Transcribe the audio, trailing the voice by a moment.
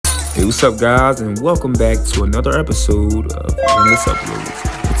Hey, what's up guys, and welcome back to another episode of Endless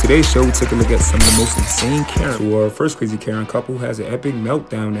Uploads. For today's show, we take a look at some of the most insane Karen. So our first crazy Karen couple has an epic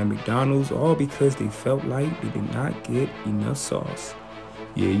meltdown at McDonald's, all because they felt like they did not get enough sauce.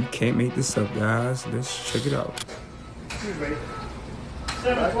 Yeah, you can't make this up, guys. Let's check it out. Excuse me.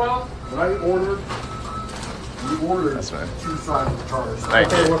 712. When I ordered, we ordered That's right. 2 sides of tartar sauce. Right.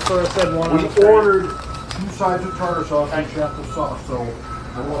 Okay, what I said one. We ordered 2 sides of tartar sauce and shaft of sauce, so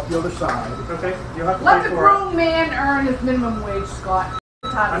I want the other side. Okay, you have to Let pay the for it. grown man earn his minimum wage, Scott.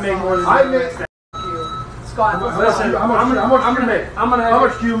 I make more than I you. make. Scott, Listen, How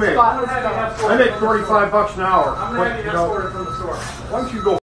much do you make? Scott, I'm gonna have you escorted I make from the store. $35 an hour. I'm gonna have you escorted from the store. Why don't you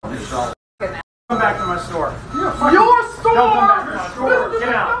go f yourself? Come back to my store. Your store! Don't come back to my store.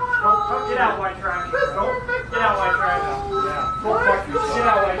 Get out. Get out, white trash. Get out, white trash. Yeah. Go fuck yourself. Get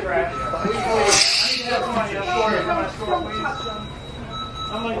out, white trash. Please, I need to have somebody escorted from my store, please.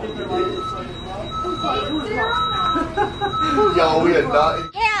 Somebody get their license plate. Yo, we are not.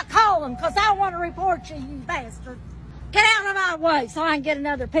 Yeah, call him, because I want to report you, you bastard. Get out of my way so I can get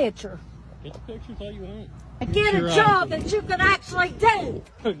another picture. Get the pictures all you want. And get a job that you can actually do.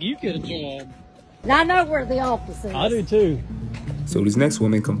 You get a job. And I know where the office is. I do too. So this next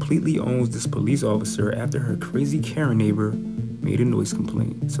woman completely owns this police officer after her crazy Karen neighbor made a noise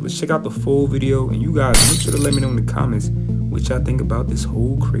complaint. So let's check out the full video, and you guys make sure to let me know in the comments what y'all think about this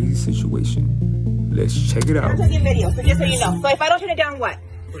whole crazy situation. Let's check it out. I'm taking video, so just so you know. So if I don't turn it down, what?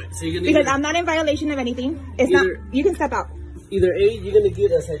 Right, so you're gonna Because I'm not in violation of anything. It's not. You can step out. either A, you're gonna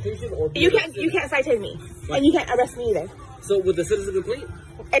get a citation, or B, You can't cite me, Right. and you can't arrest me either. So with the citizen complaint,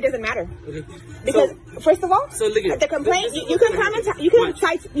 It doesn't matter. okay. Because first of all, So look at the complaint you can come and you can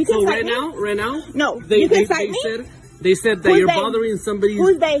cite me. right now, No, they you can cite me. They said that Who's you're they? bothering somebody's.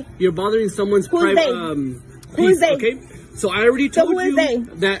 Who's they? You're bothering someone's Who's private. they? Who's they? Okay. So I already So told who is you they?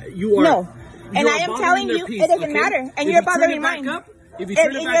 that you are. No. And you I are am bothering telling their you, peace, it doesn't okay? matter, and If you're you turn bothering it back mine. up, if you turn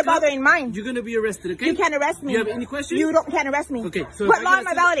it back You're up, bothering mine. you're gonna be arrested. Okay. You can't arrest me. You have any questions? You can't arrest me. Okay, so what if I law get am a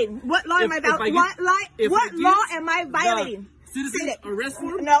I violating? What law am I violating? What law am I violating? Citizen Say it. arrest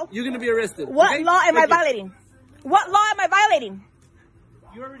form? No. You're gonna be arrested. What okay? law am I Okay. violating? What law am I violating?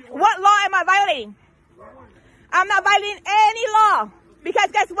 You already ordered. What law am I violating? I'm not violating any law. Because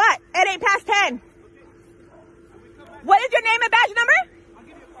guess what? It ain't past 10. What is your name and badge number?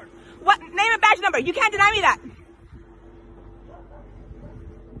 What name and badge number? You can't deny me that.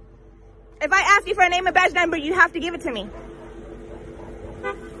 If I ask you for a name and badge number, you have to give it to me.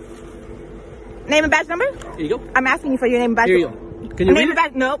 Name and badge number? Here you go. I'm asking you for your name and badge Here you number. go. Can you Name read and it?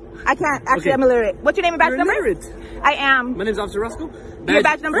 badge? Nope, I can't. Actually, Okay. I'm illiterate. What's your name and badge You're number? illiterate. I am. My name's Officer Roscoe. Your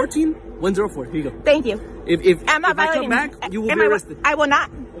badge number? 14104. Here you go. Thank you. If I'm not I come violating. back, you will Am be I- arrested. I will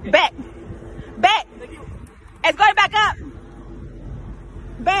not. Okay. Bet. It's going back up.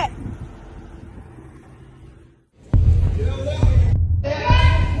 Bet.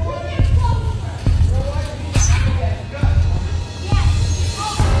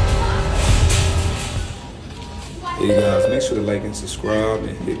 Hey guys, make sure to like and subscribe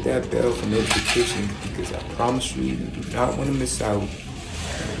and hit that bell for notifications, because I promise you do not want to miss out on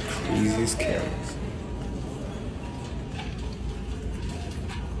the craziest Karens.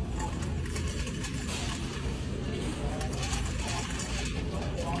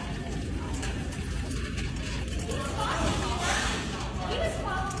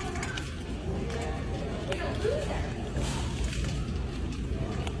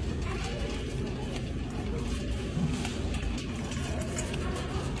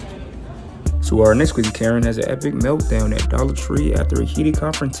 So our next crazy Karen has an epic meltdown at Dollar Tree after a heated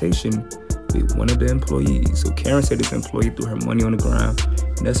confrontation with one of the employees. So Karen said this employee threw her money on the ground,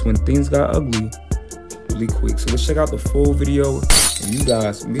 and that's when things got ugly really quick. So let's check out the full video, and you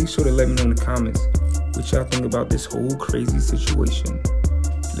guys make sure to let me know in the comments what y'all think about this whole crazy situation.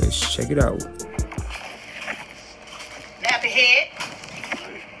 Let's check it out. Nappy head.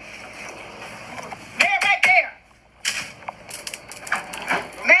 Man right there.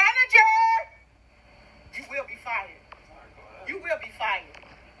 Manager! You will be fired. You will be fired.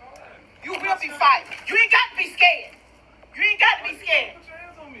 You will be fired. You ain't got to be scared. You ain't got to be scared.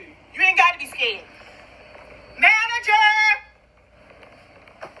 You ain't got to be scared. Manager!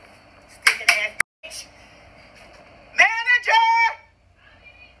 Stinking ass bitch. Manager!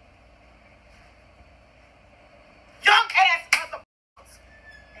 Young ass motherfuckers.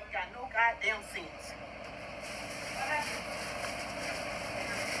 Ain't got no goddamn sense.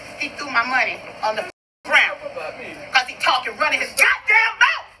 He threw my money on the ground. Because he talking, running his goddamn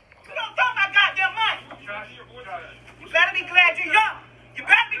mouth. You don't throw my goddamn money. You better be glad you're young. You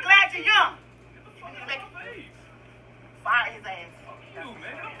better be glad you're young. Fire his ass.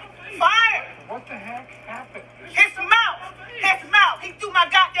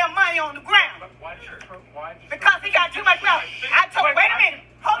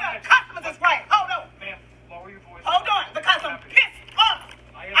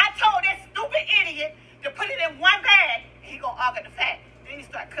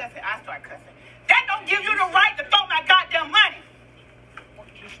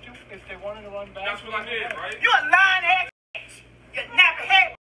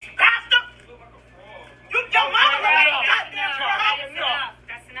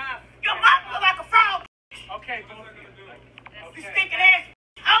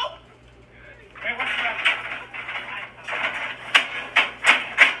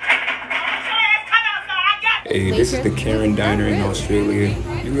 Hey, this is the Karen Diner in Australia.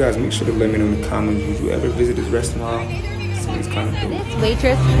 You guys make sure to let me know in the comments, would you ever visit this restaurant? Seems kind of dope. This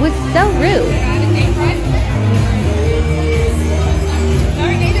waitress was so rude.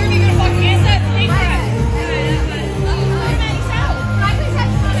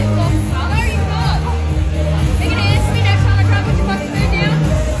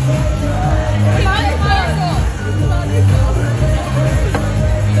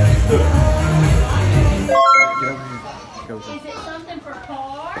 Is it something for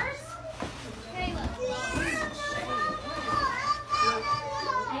cars?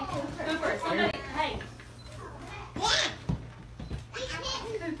 Cooper, somebody, hey.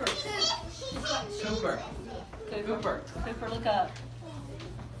 Cooper, look up.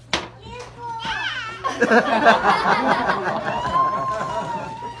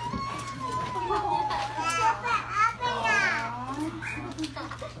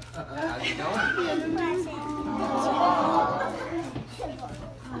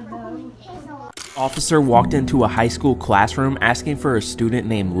 Officer walked into a high school classroom asking for a student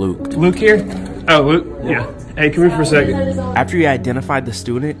named Luke. Luke here? Oh, Luke? Yeah. Hey, come here for a second. After he identified the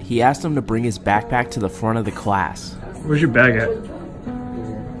student, he asked him to bring his backpack to the front of the class. Where's your bag at?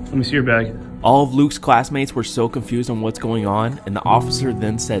 Let me see your bag. All of Luke's classmates were so confused on what's going on, and the officer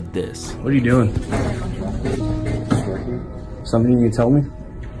then said this. What are you doing? Something you need to tell me?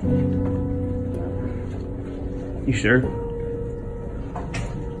 You sure?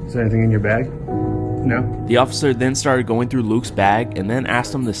 Is there anything in your bag? No? The officer then started going through Luke's bag and then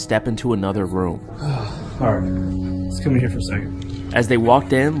asked him to step into another room. Alright, let's come in here for a second. As they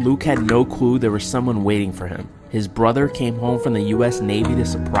walked in, Luke had no clue there was someone waiting for him. His brother came home from the US Navy to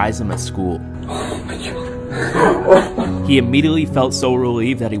surprise him at school. He immediately felt so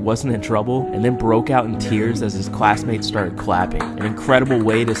relieved that he wasn't in trouble and then broke out in tears as his classmates started clapping. An incredible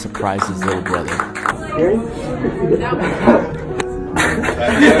way to surprise his little brother.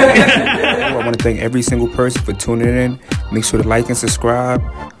 I want to thank every single person for tuning in. Make sure to like and subscribe.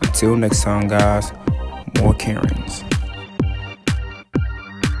 Until next time, guys, more Karens.